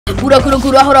Gouda,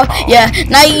 hold up. Yeah,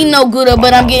 not eating no Gouda,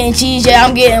 but I'm getting cheese. Yeah,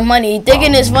 I'm getting money.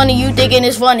 Thinking it's funny, you thinking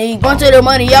it's funny. Run to the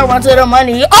money, y'all run to the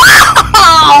money.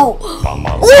 Oh!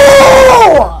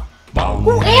 Ooh!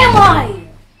 Who am I?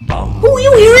 Who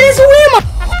you hear this? Who am I?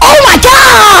 Oh my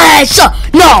gosh!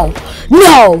 No!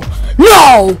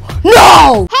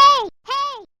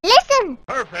 Hey, listen!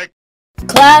 Perfect.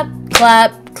 Clap,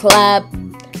 clap, clap.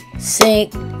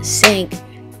 Sink,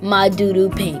 my doo-doo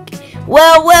pink.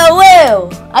 Well,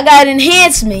 I got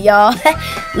enhancement, y'all.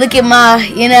 Look at my,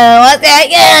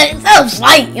 yeah, it's so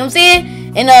slight, you know what I'm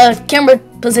saying? And camera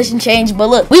position change, but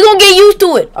look, we gonna get used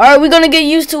to it. All right, we're gonna get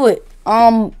used to it.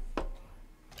 Oh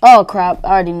crap, I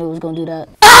already knew it was gonna do that.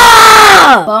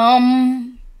 Ah!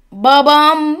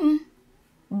 Bum.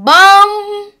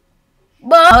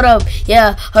 Hold up,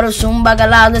 yeah, hold up, shoom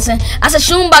bagala, listen. I said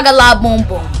shoom bagala, boom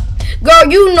boom. Girl,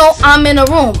 you know I'm in a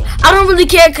room. I don't really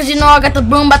care cause you know I got the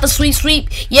broom about the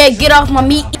sweep. Yeah, get off my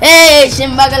meat. Hey,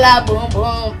 shimbagala, boom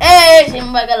boom. Hey,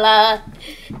 shimbagala.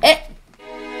 Hey,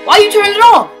 why you turning it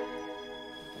off?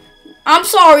 I'm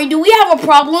sorry, do we have a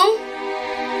problem?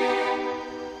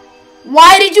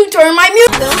 Why did you turn my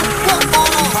music?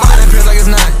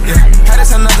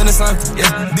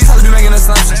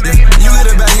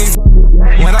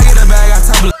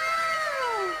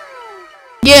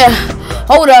 Yeah,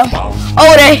 hold up.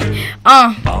 Oh,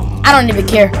 I don't even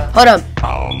care. Hold up.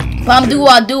 Bum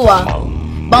dua.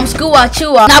 Bum skua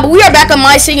chua. Nah, but we are back on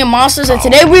My Singing Monsters, and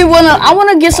today I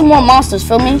wanna get some more monsters,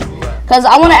 feel me? Cause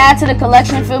I wanna add to the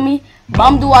collection, feel me?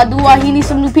 Bum dua, he needs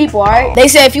some new people, alright? They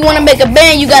said if you wanna make a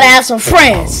band, you gotta have some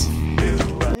friends.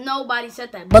 Nobody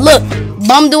said that. But look,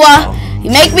 Bum dua, you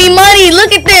make me money,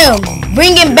 look at them.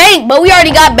 Bringing bank, but we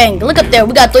already got bank. Look up there,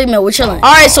 we got 3 mil, we're chilling.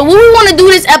 Alright, so what we wanna do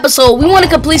this episode, we wanna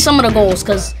complete some of the goals,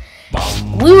 cause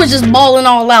we were just balling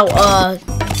all out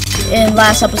in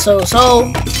last episode.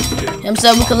 So I'm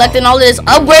saying we collecting all this.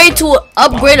 Upgrade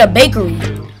a bakery.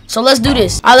 So let's do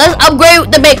this. Alright, let's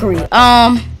upgrade the bakery.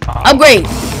 Upgrade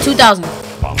 2,000.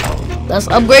 Let's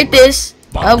upgrade this.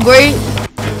 Upgraded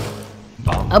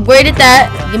that.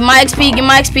 Get my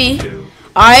XP.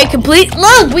 Alright, complete.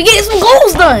 Look, we getting some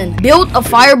goals done. Build a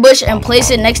fire bush and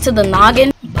place it next to the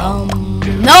noggin. No,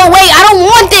 wait, I don't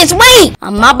want this. Wait,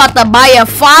 I'm not about to buy a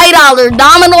 $5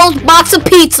 Domino's box of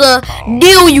pizza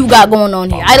deal you got going on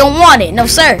here. I don't want it. No,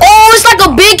 sir. Oh, it's like a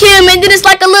big him and then it's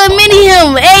like a little mini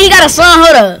him. Hey, he got a son.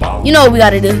 Hold up. You know what we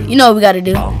gotta do.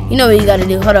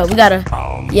 Hold up. We gotta.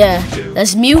 Yeah.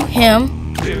 Let's mute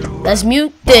him. Let's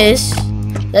mute this.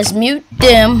 Let's mute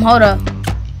them. Hold up.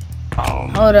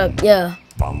 Yeah.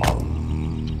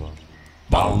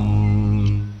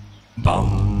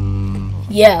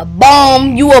 Yeah,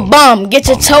 bum, you a bum. Get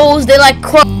your toes, they like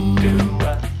crumb.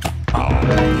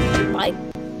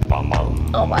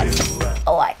 Oh my.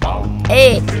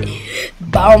 Hey,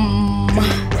 bum.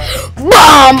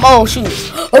 Oh shoot.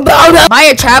 Buy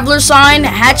a traveler sign.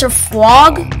 Hatch a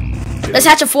frog. Let's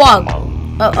hatch a frog.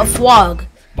 A frog.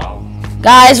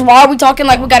 Guys, why are we talking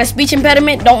like we got a speech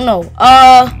impediment? Don't know.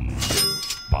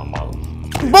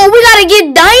 But we gotta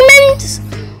get diamonds.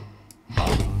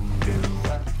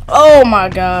 Oh my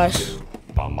gosh.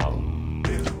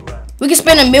 We can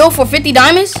spend $1 mil for 50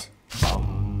 diamonds?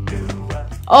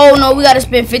 Oh no, we gotta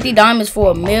spend 50 diamonds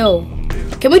for $1 mil.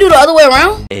 Can we do the other way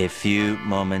around? A few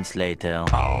moments later.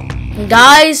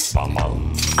 Guys,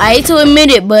 I hate to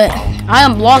admit it, but I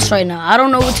am lost right now. I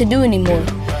don't know what to do anymore.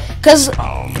 Cause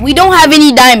we don't have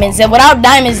any diamonds, and without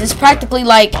diamonds, it's practically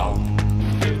like,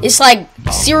 it's like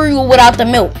cereal without the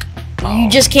milk. You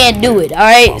just can't do it,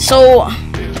 alright? So,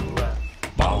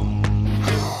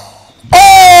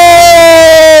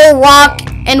 oh, rock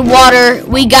and water.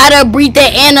 We gotta breed the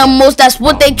animals. That's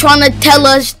what they trying to tell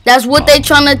us.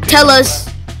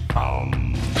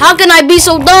 How can I be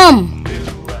so dumb?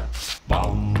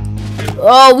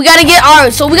 Oh, we gotta get our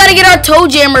toe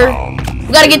jammer.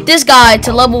 We gotta get this guy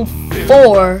to level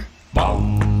 4.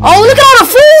 Oh, look at all the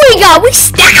food we got. We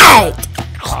stacked.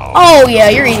 Oh yeah,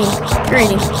 you're eating.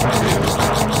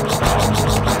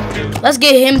 Let's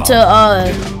get him to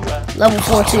level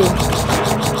 4 too.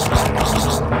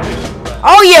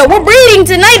 Oh yeah, we're breeding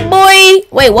tonight, boy.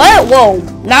 Wait, what? Whoa,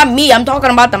 not me. I'm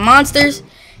talking about the monsters.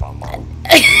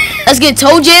 Let's get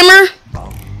Toe Jammer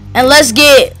and let's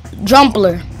get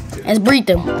Drumpler and breed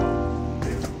them.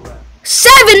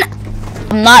 7.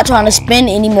 I'm not trying to spend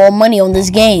any more money on this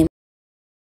game.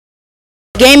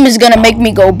 The game is gonna make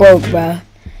me go broke, bruh.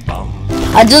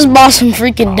 I just bought some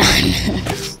freaking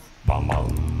diamonds.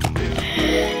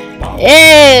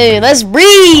 Hey, let's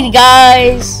breed,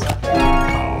 guys.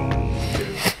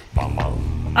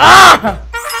 Ah!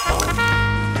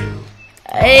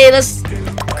 Hey, let's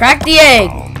crack the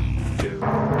egg.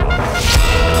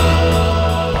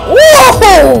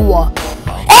 Oh!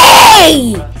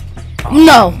 Hey!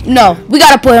 No, we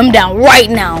gotta put him down right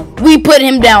now. We put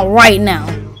him down right now.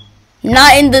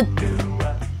 Not in the...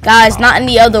 Guys, not in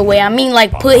the other way. I mean,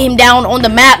 like, put him down on the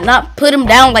map. Not put him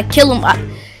down, like, kill him.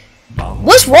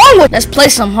 What's wrong with... Let's play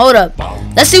some. Hold up.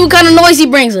 Let's see what kind of noise he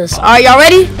brings us. Alright, y'all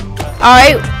ready?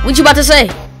 Alright, what you about to say?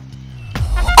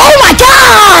 Oh my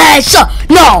gosh!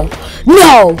 No!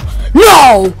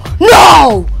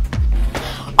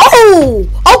 Oh!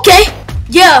 Okay.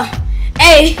 Yeah.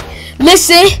 Hey,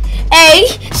 listen. Hey,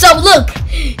 so look.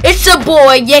 It's a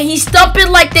boy. Yeah, he's stumping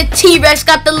like the T-Rex.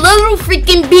 Got the little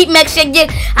freaking beatmax. Yeah,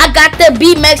 I got the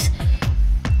beatmax.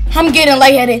 I'm getting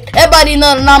lightheaded. Everybody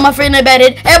know that I'm a friend of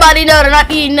bedded. Everybody know that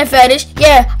I'm eating the fetish.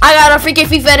 Yeah, I got a freaking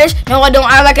feet fetish. No, I don't.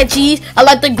 I like a cheese. I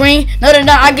like the green. No, that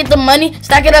I get the money.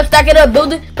 Stack it up,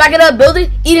 build it. Back it up, build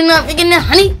it. Eating up, freaking the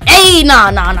honey. Hey,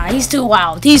 nah. He's too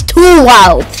wild.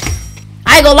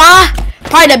 I ain't gonna lie.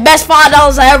 Probably the best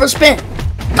 $5 I ever spent.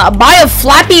 Buy a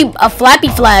flappy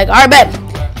flag. Alright, bet.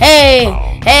 Hey,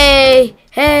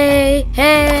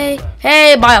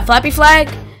 buy a flappy flag.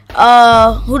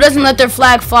 Who doesn't let their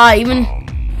flag fly? Even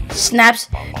snaps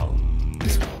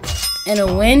in a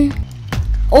win.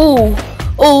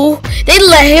 Oh, they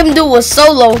let him do a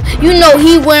solo. You know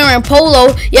he wearing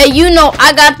polo. Yeah, you know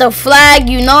I got the flag.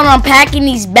 You know I'm packing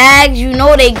these bags. You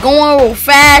know they going real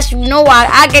fast. You know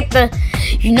I get the.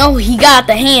 You know he got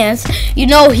the hands. You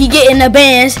know he getting the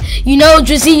bands. You know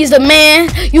Drizzy is the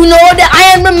man. You know that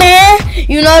I am the man.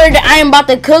 You know that I am about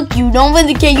to cook. You don't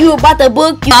really care. You about to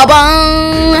book.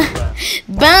 Bang,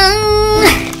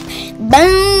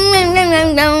 bang.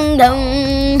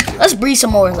 Let's breed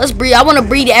some more. Let's breed. I want to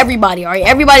breed everybody. All right,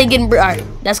 everybody getting breed. All right,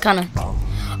 that's kind of.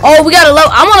 Oh, we gotta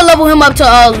level. I want to level him up to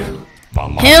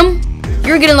him.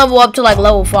 You're getting level up to like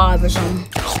level 5 or something.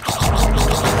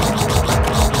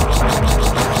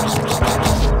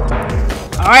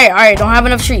 Alright, don't have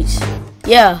enough treats.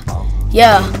 Yeah.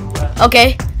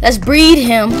 Okay, let's breed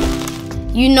him.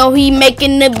 You know he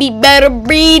making the beat better,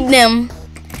 breed them.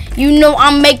 You know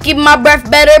I'm making my breath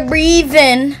better, breathe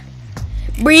in.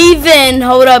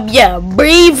 Hold up, yeah,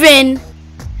 breathe in,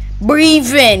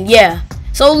 yeah.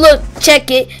 So look, check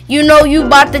it. You know you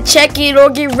about to check it or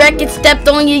get wrecked, stepped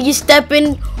on you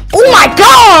stepping. Oh my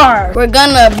god! We're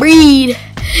gonna breed.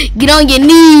 Get on your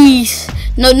knees.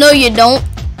 No, you don't.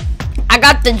 I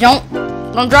got the jump.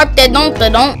 Don't drop that, don't.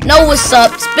 Know what's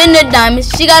up. Spin the diamonds.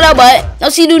 She got a butt. No,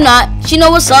 she do not. She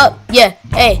know what's up. Yeah.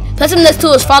 Hey, plus him next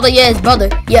to his father. Yeah, his brother.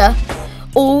 Yeah.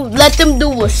 Ooh, let them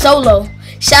do a solo.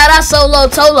 Shout out Solo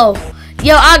Tolo.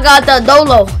 Yo, I got the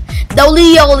Dolo.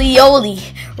 Doli Oli.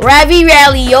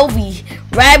 Ravioli.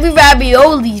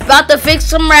 Ravioli. About to fix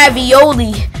some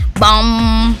ravioli.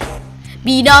 Bum.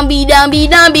 Be dum,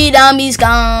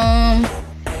 scum.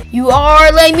 You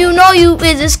are lame, you know you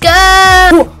is a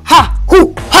scum. Hoo ha,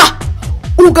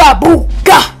 ooga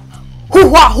booga.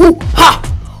 Hoo ha, hoo ha.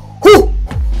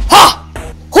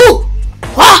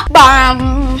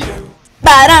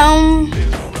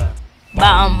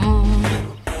 Bam,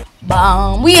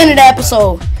 bam. We ended the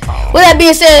episode. With that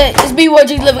being said, it's B-Boy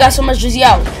Drizzy. Got so much Drizzy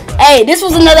out. Hey, this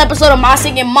was another episode of My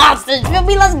Singing Monsters. Feel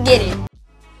me? Let's get it.